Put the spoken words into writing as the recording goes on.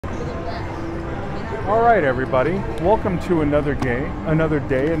All right, everybody. Welcome to another day, another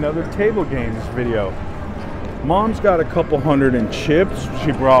table games video. Mom's got a couple hundred in chips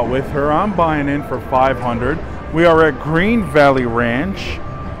she brought with her. I'm buying in for 500. We are at Green Valley Ranch,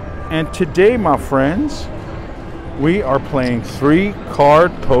 and today, my friends, we are playing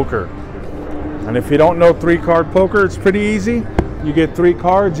 3-card poker. And if you don't know 3-card poker, it's pretty easy. You get 3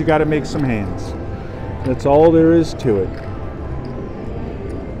 cards, you got to make some hands. That's all there is to it.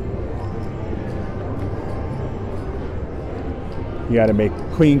 You got to make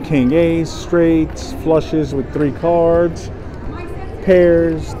queen, king, ace, straights, flushes with 3 cards,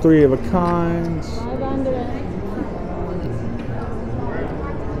 pairs, 3 of a kind.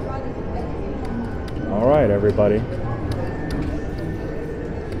 All right, everybody.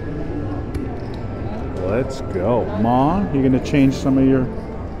 Let's go. Mom, you're going to change some of your...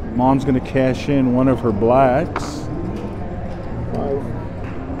 Mom's going to cash in one of her blacks.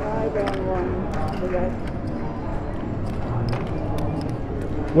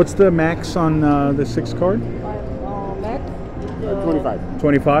 What's the max on the 6 card? Max? 25.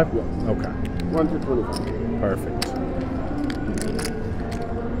 25? Yes. Okay. 1 to 25. Perfect.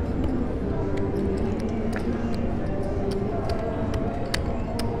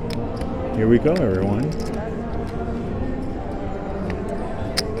 Here we go, everyone.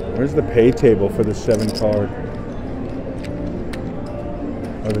 Where's the pay table for the 7 card?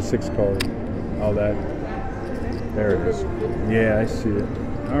 Or the 6 card? Oh, that. There it is. Yeah, I see it.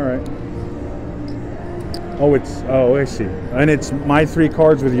 All right. Oh, I see. And it's my 3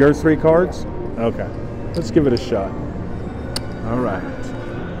 cards with your 3 cards? Okay. Let's give it a shot. All right.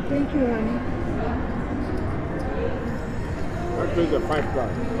 Thank you, honey. Actually, the 5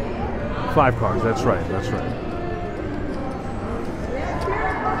 cards. 5 cards, that's right, that's right.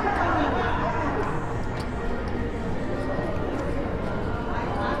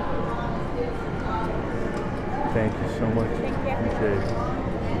 Thank you so much. Appreciate it.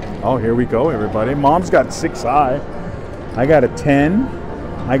 Oh, here we go, everybody. Mom's got 6 high. I got a 10.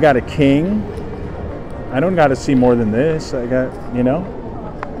 I got a king. I don't got to see more than this. I got, you know.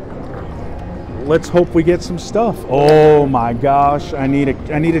 Let's hope we get some stuff. Oh my gosh! I need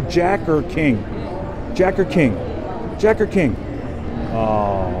a jack or king. Jack or king. Jack or king.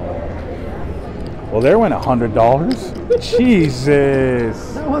 Oh. Well, there went $100.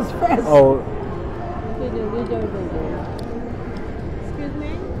 Jesus. That was fast. Oh. Excuse me?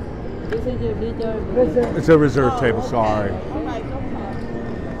 This is your reserve. It's a reserve table, sorry. All right, no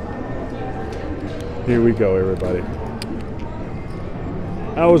problem. Here we go, everybody.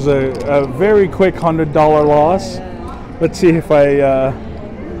 That was a very quick $100 loss. Let's see if I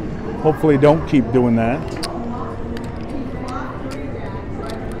hopefully don't keep doing that.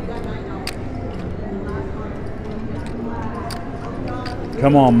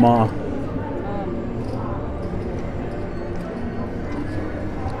 Come on, Ma.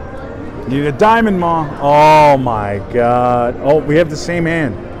 Need a diamond, Ma. Oh my God. Oh, we have the same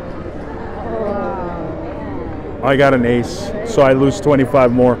hand. I got an ace, so I lose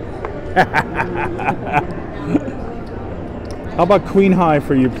 25 more. How about queen high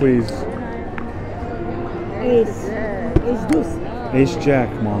for you, please? Ace. Ace deuce. Ace jack,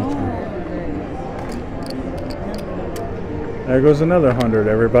 Mom. There goes another 100,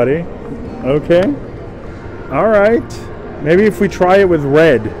 everybody. Okay. All right. Maybe if we try it with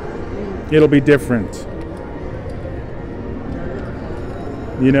red, it'll be different.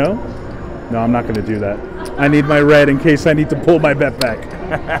 You know? No, I'm not going to do that. I need my red in case I need to pull my bet back.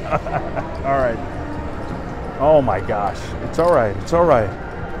 All right. Oh my gosh. It's all right. It's all right.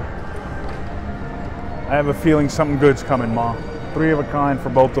 I have a feeling something good's coming, Ma. 3 of a kind for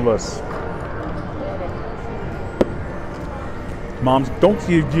both of us. Moms, do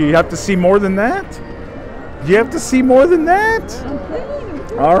you have to see more than that? Do you have to see more than that?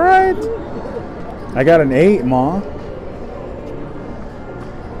 All right. I got an 8, Ma.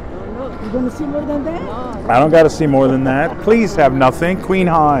 You gonna see more than that? I don't got to see more than that. Please have nothing. Queen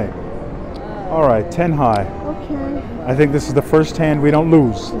high. All right, 10 high. Okay. I think this is the first hand we don't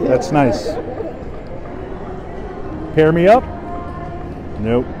lose. That's nice. Pair me up?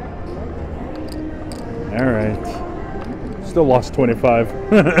 Nope. All right. Still lost 25.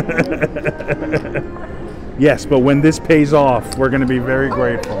 Yes, but when this pays off, we're going to be very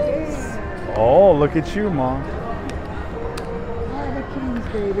grateful. Oh, look at you, Mom. All the kings,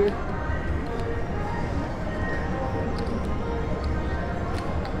 baby.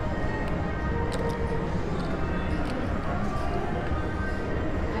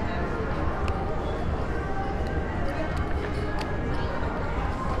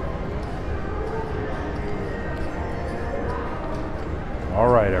 All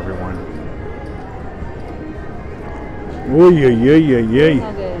right, everyone. Oy, yay, yay, yay, yay.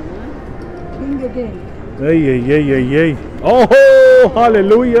 Bingo game. Yay, yay, yay, yay, yay. Oh,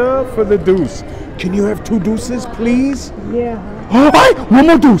 hallelujah for the deuce. Can you have 2 deuces, please? Yeah. Oh, hey, one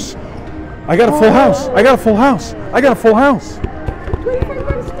more deuce. I got a full house. I got a full house. I got a full house.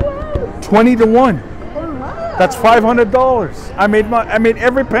 20 to 1. Oh, wow. That's $500. I made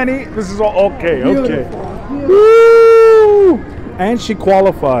every penny. This is all okay. Okay. Beautiful. Woo! And she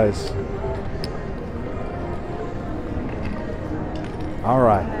qualifies. All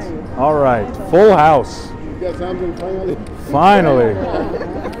right. All right. Full house. You got something finally? Finally.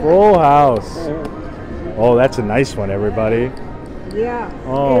 Full house. Oh, that's a nice one, everybody. Yeah.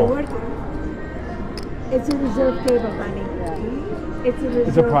 Oh. Hey, it's a reserved table, honey. It's a reserved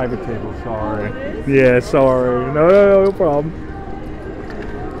It's a private table, sorry. Yeah, sorry. No problem.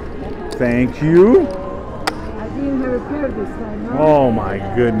 Thank you. I didn't have a pair this time. No? Oh my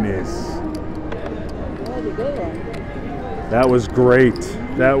goodness. That was great.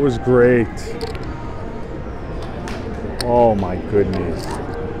 That was great. Oh my goodness.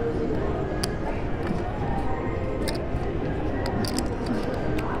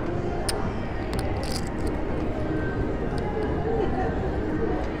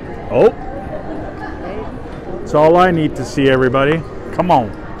 Oh. That's all I need to see, everybody. Come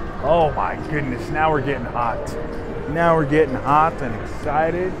on. Oh my goodness. Now we're getting hot. Now we're getting hot and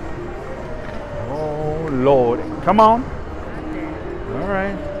excited. Oh Lord. Come on. All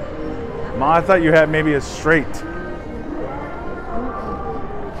right. Ma, I thought you had maybe a straight.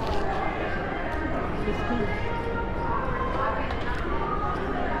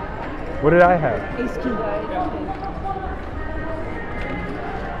 What did I have? Ace king.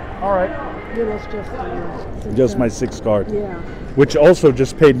 All right. It was just Just my 6 card. Yeah. Which also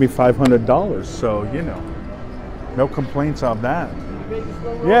just paid me $500. So, you know, no complaints on that.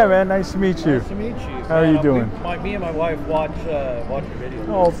 Yeah, man. Nice to meet you. Nice to meet you. How are you doing? Me and my wife watch your videos.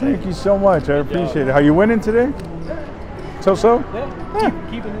 Oh, thank you so much. I appreciate it. Are you winning today? So? Yeah.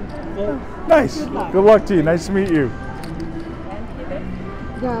 Keeping it full. Nice. Good luck to you. Nice to meet you.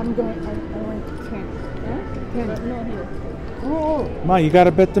 Yeah, I'm going. I went to 10. Yeah? 10. No, here. Oh. Ma, you got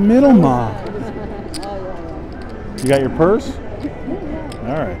to bet the middle, Ma. You got your purse?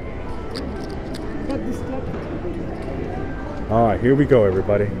 All right. Got distracted. All right, here we go,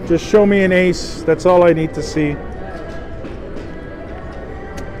 everybody. Just show me an ace. That's all I need to see.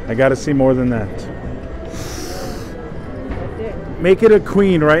 I got to see more than that. Make it a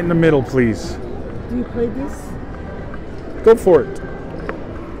queen right in the middle, please. Do you play this? Go for it.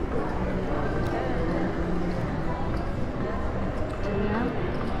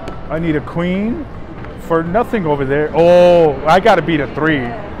 I need a queen for nothing over there. Oh, I got to beat a 3.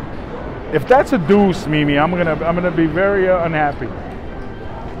 If that's a deuce, Mimi, I'm gonna be very unhappy.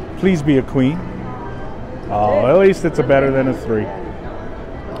 Please be a queen. Oh, at least it's a better than a 3.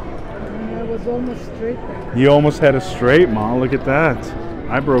 I was almost straight there. You almost had a straight, Ma. Look at that.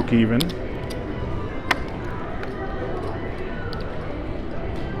 I broke even.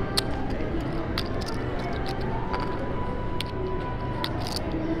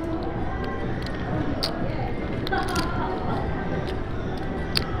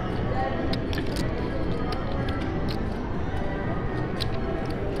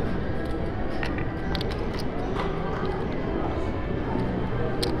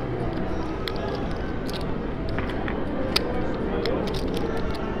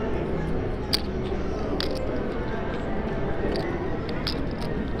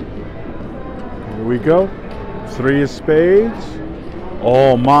 Here we go. 3 of spades.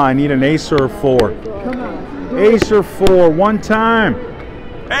 Oh my, I need an ace or a 4. Come on. Ace or 4, one time.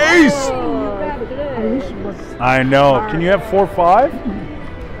 Ace! I wish it was. I know. Can you have 4, 5?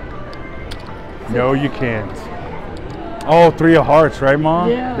 No, you can't. Oh, 3 of hearts, right, Mom?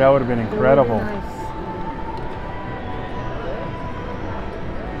 Yeah. That would have been incredible. Very nice.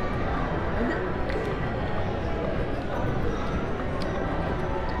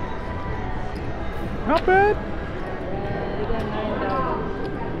 Not bad.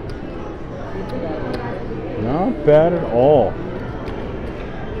 Not bad at all.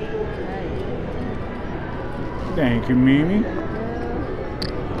 Thank you, Mimi.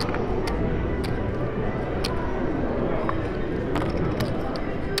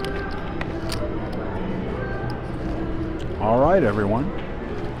 All right, everyone.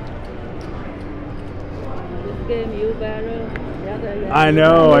 This game you better. I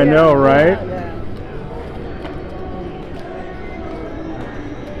know, right?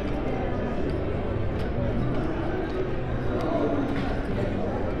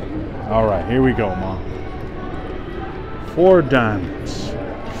 All right, here we go, Mom. 4 diamonds.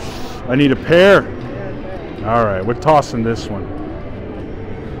 I need a pair. All right, we're tossing this one.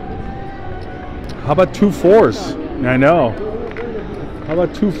 How about 2 4s? I know. How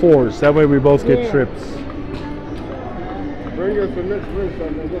about 2 4s? That way we both get trips.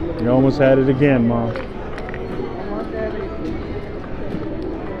 You almost had it again, Mom. Almost everything.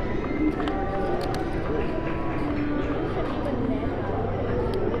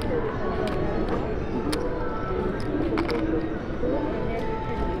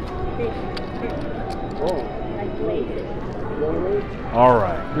 All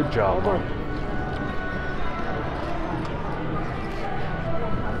right, good job, Mom.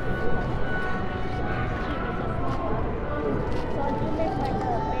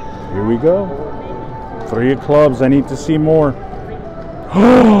 Here we go. 3 of clubs. I need to see more.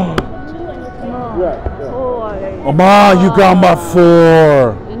 Oh, Ma, you got my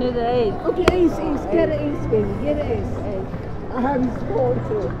 4. You need the 8. Okay, ace. Get an ace, baby. Get an ace. I have his 4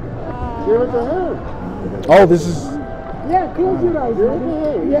 too. Give it to her. Oh, this is. Yeah, close your eyes.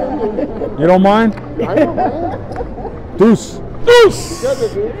 Yeah. You don't mind? I don't mind. Deuce. Deuce.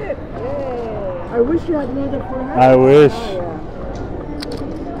 I wish you had made it for her. I wish.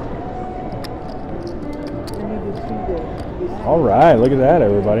 All right, look at that,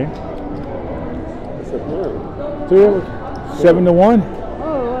 everybody. 7 to 1.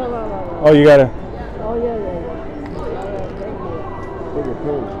 Oh, you gotta. Oh, yeah.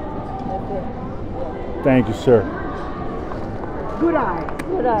 Thank you, sir. Good eye.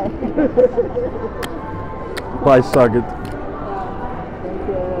 Good eye. Bye, suck it. Thank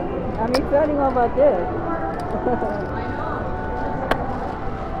you. I'm excited about this.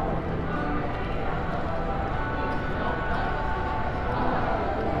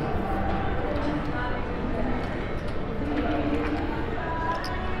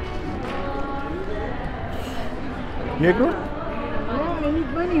 You good? Yeah, I need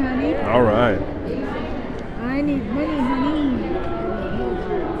money, honey. All right. I need money, honey.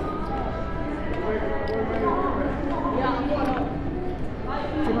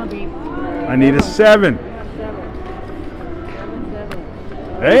 Come on, babe. I need a 7. 7.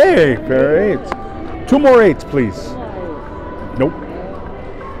 Hey, pair of 8s. 2 more 8s, please. Nope.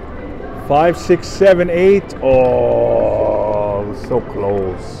 5, 6, 7, 8. Oh, so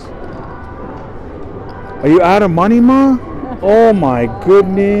close. Are you out of money, Ma? Oh my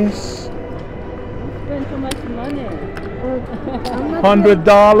goodness. Spend too much money. $100? I'm not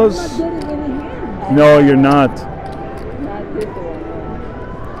getting any hands. No, you're not. Not this one.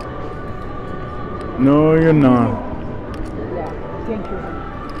 No, you're not. Thank you.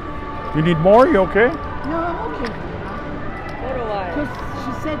 You need more? You okay? No, I'm okay. For a while. Because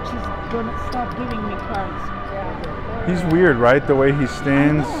she said she's gonna stop giving me cards. He's weird, right? The way he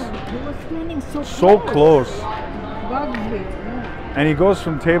stands. He was standing So close. Bugs me. Yeah. And he goes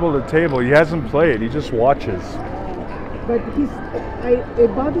from table to table. He hasn't played. He just watches. But it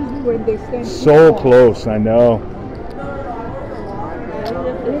bothers me when they stand So close, I know.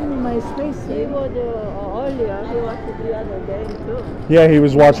 in my space. He was earlier, he watched the other game too. Yeah, he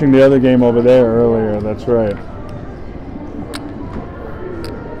was watching the other game over there earlier. That's right.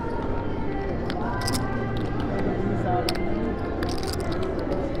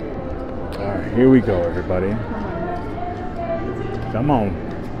 All right, here we go, everybody. Come on.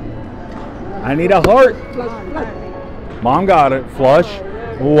 I need a heart. Mom got it. Flush.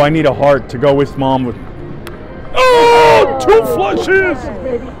 Oh, I need a heart to go with Mom. With. Oh, 2 flushes.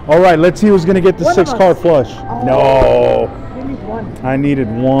 All right, let's see who's gonna get the 6-card flush. No, Give me 1. I needed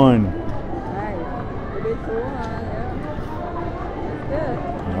 1.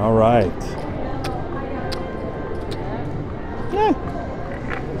 All right.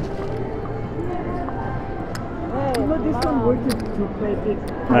 This one worth it to play big.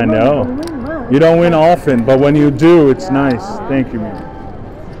 I know. You don't win often, but when you do, it's nice. Thank you, man.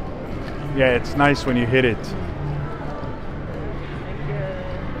 Yeah, it's nice when you hit it.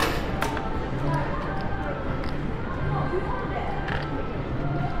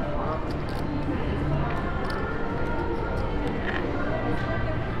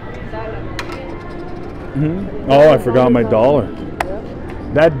 Oh, I forgot my dollar.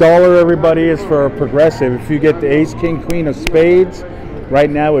 That dollar, everybody, is for a progressive. If you get the ace, king, queen of spades, right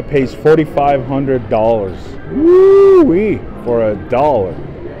now it pays $4,500. Woo-wee, for a dollar.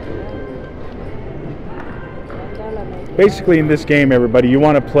 Basically, in this game, everybody, you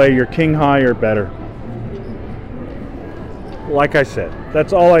want to play your king high or better. Like I said,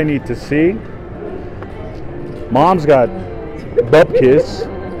 that's all I need to see. Mom's got bupkis.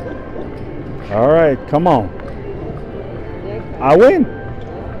 All right, come on. I win.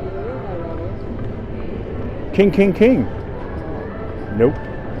 King, king, king. Nope.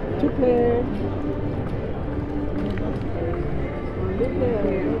 2 pair.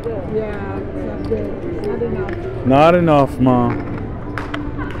 Yeah, it's not good. Not enough. Not enough, Ma.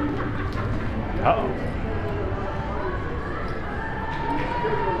 Uh-oh.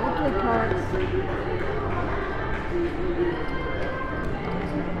 Okay, cards.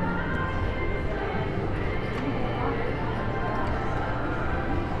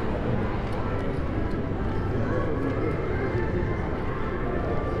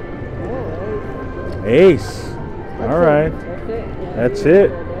 Ace. All right. That's it. Yeah. That's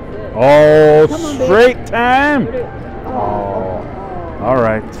it. That's it. Oh, Come on, babe. straight time. Oh. All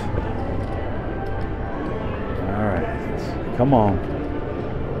right. All right. Come on.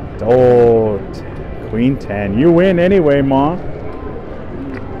 Oh, Queen 10. You win anyway, Ma.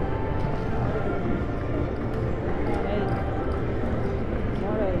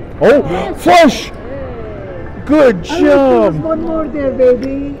 Oh, flush. Good I wish there was job. one more there,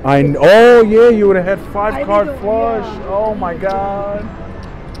 baby. Oh yeah, you would have had I 5-card didn't- flush. yeah. Oh my God.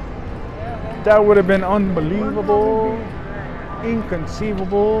 That would have been unbelievable.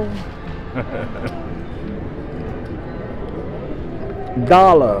 Inconceivable.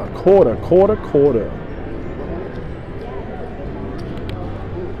 Dollar, quarter, quarter, quarter.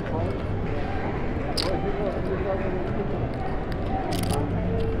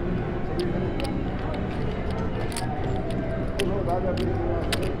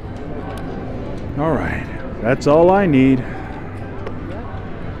 All right, that's all I need.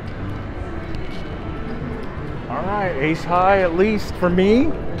 All right, ace high at least for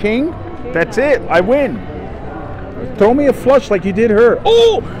me, king. That's it, I win. Throw me a flush like you did her.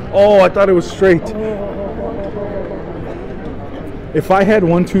 Oh, I thought it was straight. If I had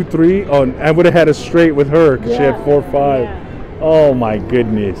 1, 2, 3, oh, I would have had a straight with her because she had 4, 5. Yeah. Oh my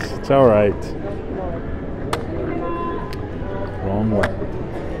goodness, it's all right. Wrong way.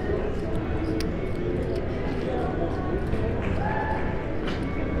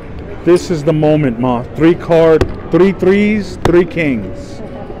 This is the moment, Ma. 3 card, 3 threes, 3 kings.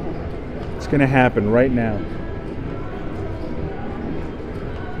 It's gonna happen right now.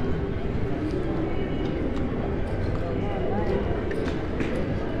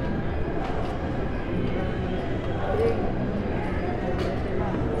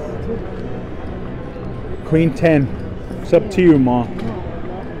 Queen 10. It's up to you, Ma.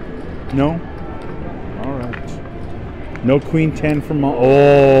 No? All right. No Queen 10 for Ma.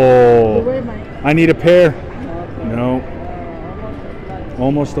 Oh. Wait, Mike. I need a pair. No.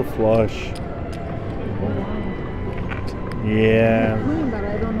 Almost a flush. Yeah. Queen, but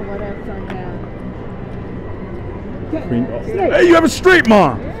I don't know what else I have. Queen. Oh. Straight. Hey, you have a straight,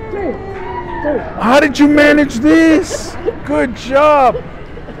 Ma. Straight. Straight. How did you manage this? Good job.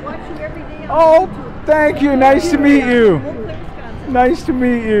 Watch you every day on Oh, thank you. Nice to meet you. Nice to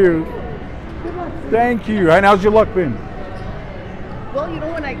meet you. Thank you. And how's your luck been? Well, you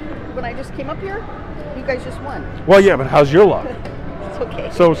know, when I just came up here, you guys just won. Well, yeah, but how's your luck? It's okay.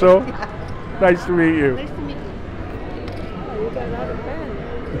 So? Nice to meet you. Nice to meet you.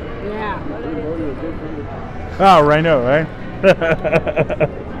 Yeah. Oh, I know, right?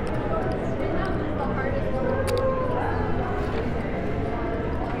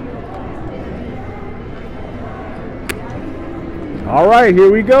 All right, here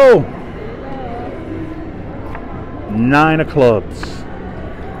we go. 9 of clubs.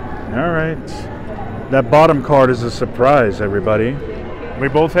 All right. That bottom card is a surprise, everybody. We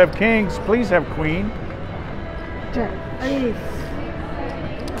both have kings. Please have queen. Ace.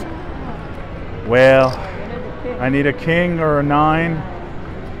 Well, I need a king or a 9.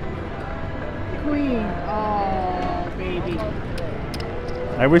 Queen. Oh, baby.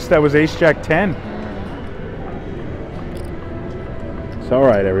 I wish that was ace jack 10. It's all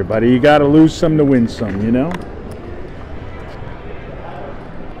right, everybody. You got to lose some to win some, you know?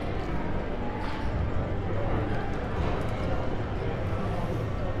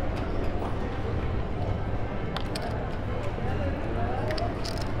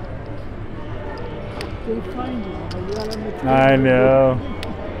 I know.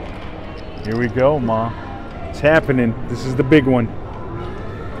 Here we go, Ma. It's happening. This is the big one.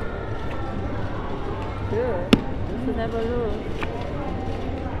 Good. You should never lose.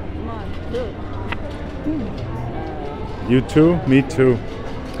 Come on, good. You too? Me too.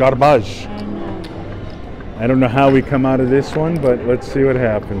 Garbage. I know. I don't know how we come out of this one, but let's see what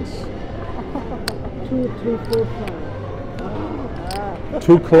happens. 2, 3, 4, 5.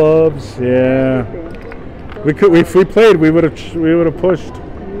 2 clubs, yeah. We could, if we played, we would have pushed.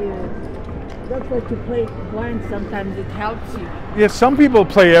 Yeah. That's why to play blind sometimes it helps you. Yeah, some people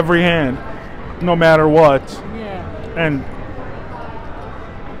play every hand, no matter what. Yeah. And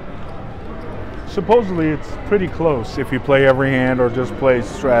supposedly it's pretty close if you play every hand or just play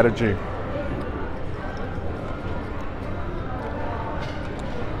strategy.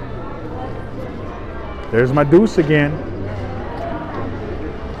 There's my deuce again.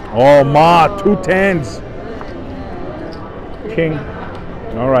 Oh, ma, 2 10s. King.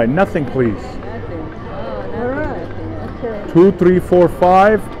 All right, nothing, please. All right. Okay. 2 3 4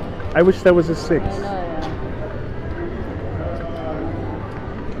 5. I wish that was a 6.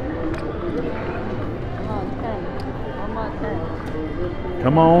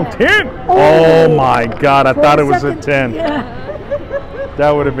 Come on, 10. Oh my God, I thought it was a 10. Yeah.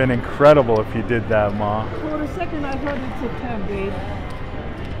 That would have been incredible if you did that, Ma. For a second, I thought it's a 10, babe.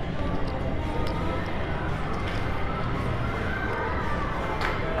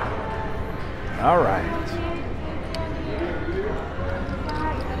 All right.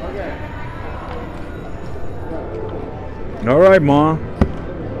 All right, Ma.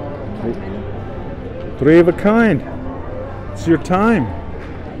 3 of a kind. It's your time.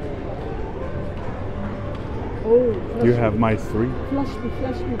 Oh, You have my 3. flush me,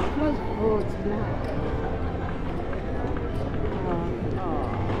 flush me, flush. Oh, it's black.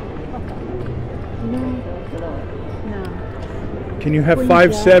 No. No. Can you have Queen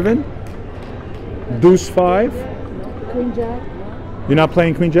 5 Jack. 7? Deuce 5? Queen Jack. You're not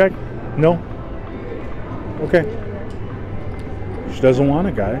playing Queen Jack? No? Okay. She doesn't want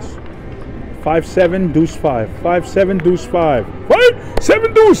it, guys. 5 7 deuce 5. 5 7 deuce 5. 5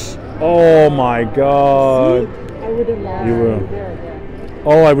 7 deuce. Oh my God. See? I would have lost. You were. There.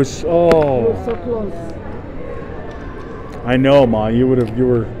 Oh, I was. You Oh, were so close. I know, Ma. You would have. You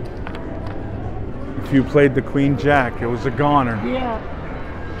were. If you played the Queen Jack, it was a goner. Yeah.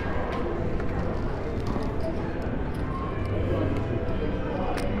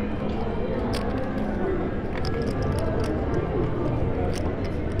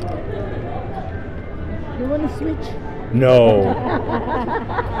 You want to switch? No.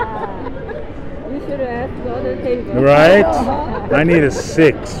 You should have asked the other table. Right? I need a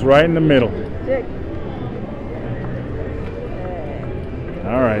 6 right in the middle. 6.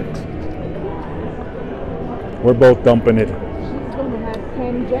 All right. We're both dumping it. She's going to have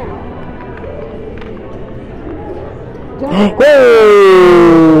 10 Jack.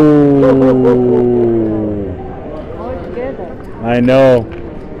 Oh! All together. I know.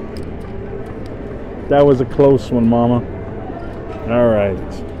 That was a close one, Mama. All right.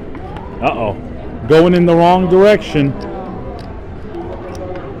 Uh-oh. Going in the wrong direction.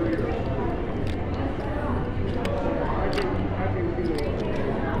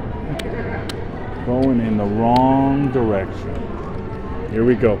 Going in the wrong direction. Here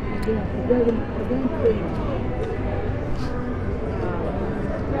we go.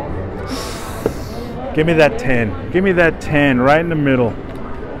 Give me that 10. Give me that 10 right in the middle.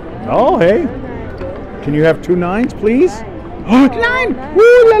 Oh, hey. Can you have 2 9s, please? Oh, 9!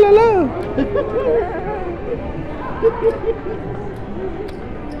 Woo, la la la!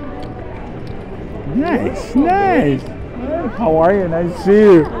 Nice, nice. How are you? Nice to see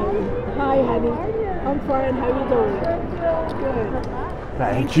you. Hi, honey. I'm fine. How you doing? Good.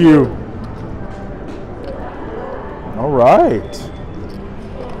 Thank you. All right.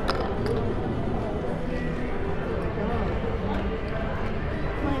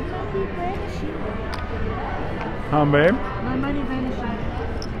 Huh, babe? My money vanishing.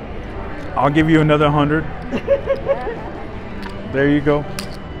 I'll give you another 100. There you go.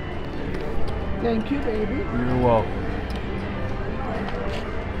 Thank you, baby. You're welcome.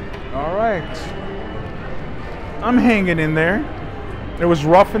 All right. I'm hanging in there. It was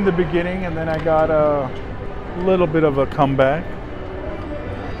rough in the beginning, and then I got a little bit of a comeback.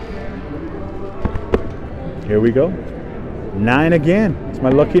 Here we go. 9 again. It's my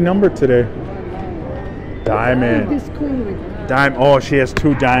lucky number today. Diamond. This queen with Oh, she has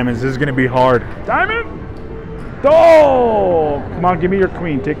 2 diamonds. This is going to be hard. Diamond! Oh! Come on, give me your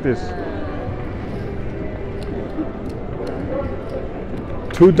queen. Take this.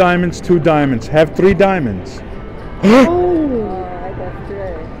 2 diamonds, 2 diamonds. Have 3 diamonds. Oh, I got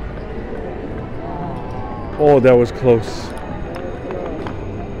 3. Oh, that was close.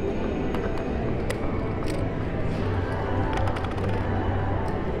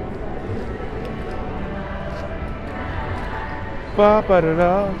 Ba ba da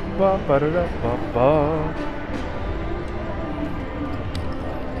da, ba ba da da, ba ba.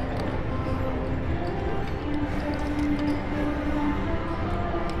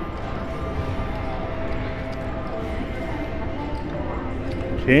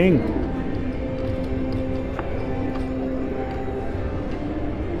 King.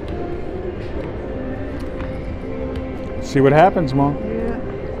 See what happens, Mom. yeah.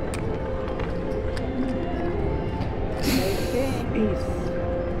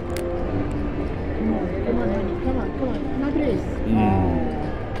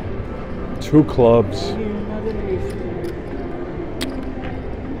 2 clubs. Another ace.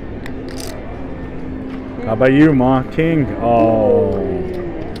 How about you, Ma? King. Oh.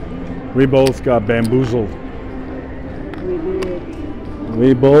 We both got bamboozled. We did.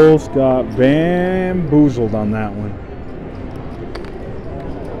 We both got bamboozled on that one.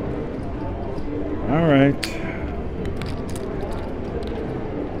 All right.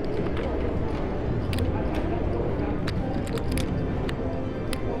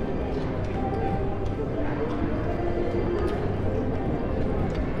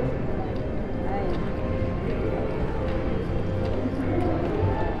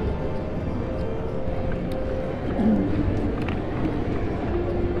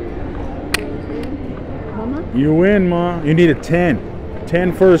 Mama? You win, Ma. You need a 10.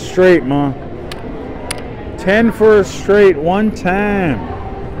 10 for a straight, Ma. 10 for a straight one time.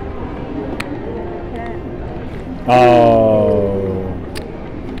 Oh.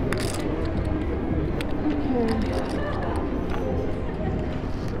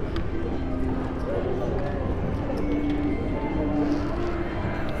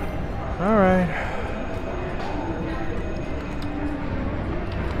 All right.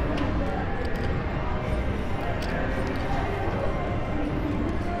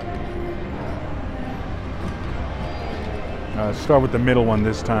 Start with the middle one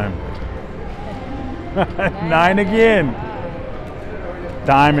this time. 9 again.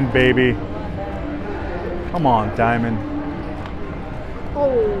 Diamond, baby. Come on, diamond.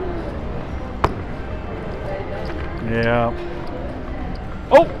 Oh. Yeah.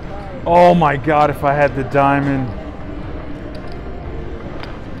 Oh! Oh my God, if I had the diamond.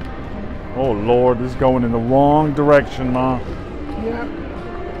 Oh Lord, this is going in the wrong direction, Ma. Yep.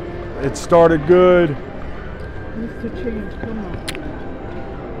 It started good. Needs to change. Come on.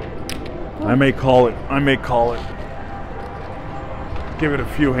 I may call it. I may call it. Give it a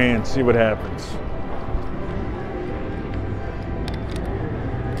few hands, see what happens.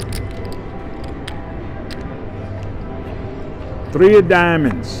 Three of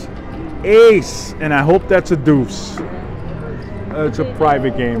diamonds. Ace, and I hope that's a deuce. It's a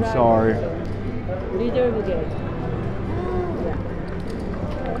private game, sorry. Leader of the game.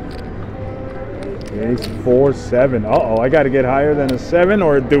 Ace, 4, 7. Uh-oh, I got to get higher than a 7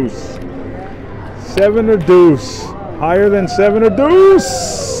 or a deuce. 7 or deuce. Higher than 7 or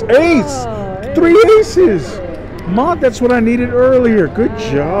deuce. Ace. 3 aces. Ma, that's what I needed earlier. Good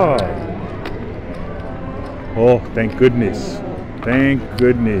job. Oh, thank goodness. Thank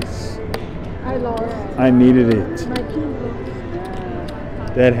goodness. I lost. I needed it. My king.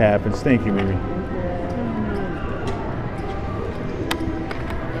 That happens. Thank you, Mimi.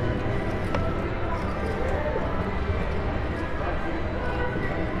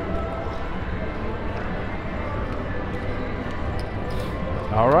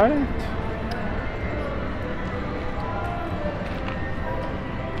 All right.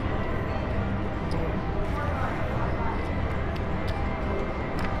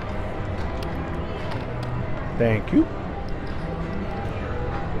 Thank you.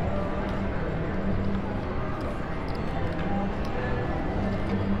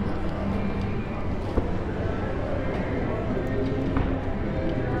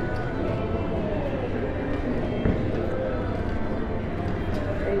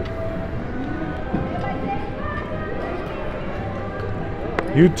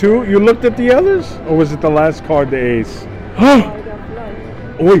 You too? You looked at the others? Or was it the last card, the ace?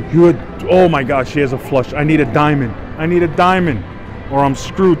 Wait, you had... Oh my gosh, she has a flush. I need a diamond. I need a diamond. Or I'm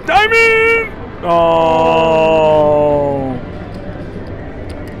screwed. Diamond! Oh.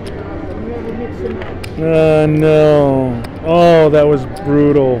 No. Oh, that was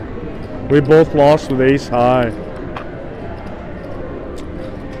brutal. We both lost with ace high.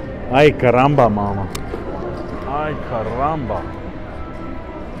 Ay caramba, mama. Ay caramba.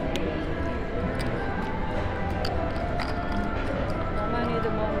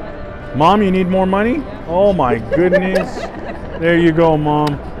 Mom, you need more money? Oh my goodness. There you go,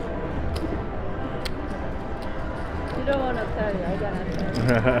 Mom. You don't want to tell you, I gotta tell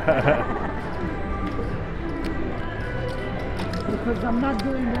you. Because I'm not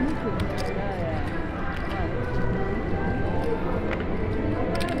doing anything.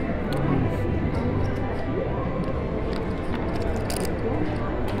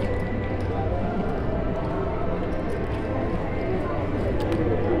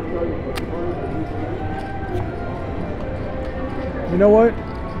 You know what?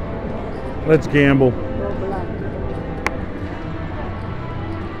 Let's gamble.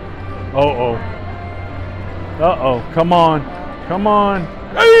 Uh-oh. Uh-oh. Come on. Come on.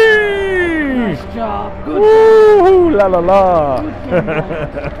 Hey! Nice job. Good. Woo! La la la.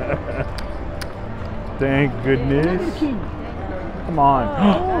 Thank goodness. Another king. Come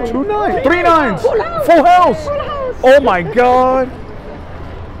on. Oh. 2 nines. 3 nines. Full house. Full house. Full house. Oh my God.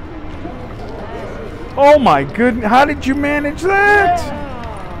 Oh my goodness. How did you manage that?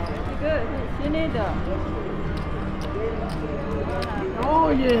 Good. You need Oh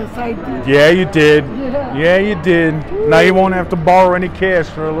yes, I did. Yeah, you did. Yeah. Yeah, you did. Now you won't have to borrow any cash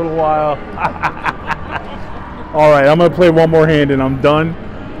for a little while. All right, I'm going to play one more hand and I'm done.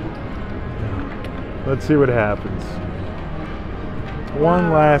 Let's see what happens.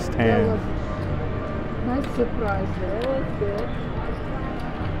 One last That hand. was nice surprise. that was good.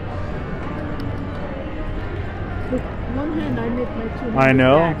 With one hand, I made my 200 I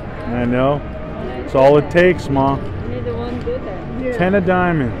know. back. I know. It's all it takes, Ma. You need the one good there. Yeah. 10 of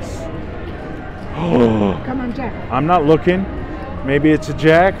diamonds. Come on, Jack. I'm not looking. Maybe it's a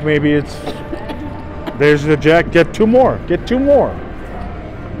jack. Maybe it's... There's the jack. Get 2 more. Get 2 more.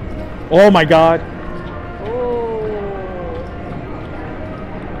 Oh my God. Oh.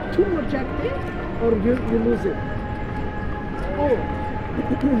 2 more Jack there, or you lose it. Oh.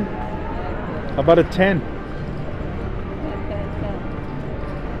 How about a 10?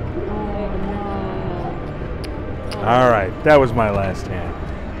 All right. That was my last hand.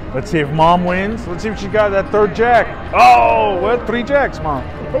 Let's see if Mom wins. Let's see if she got that 3rd jack. Oh, what? 3 jacks, Mom.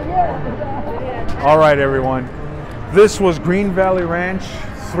 All right, everyone. This was Green Valley Ranch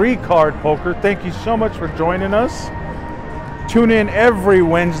 3-card poker. Thank you so much for joining us. Tune in every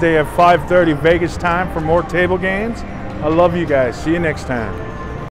Wednesday at 5:30 Vegas time for more table games. I love you guys. See you next time.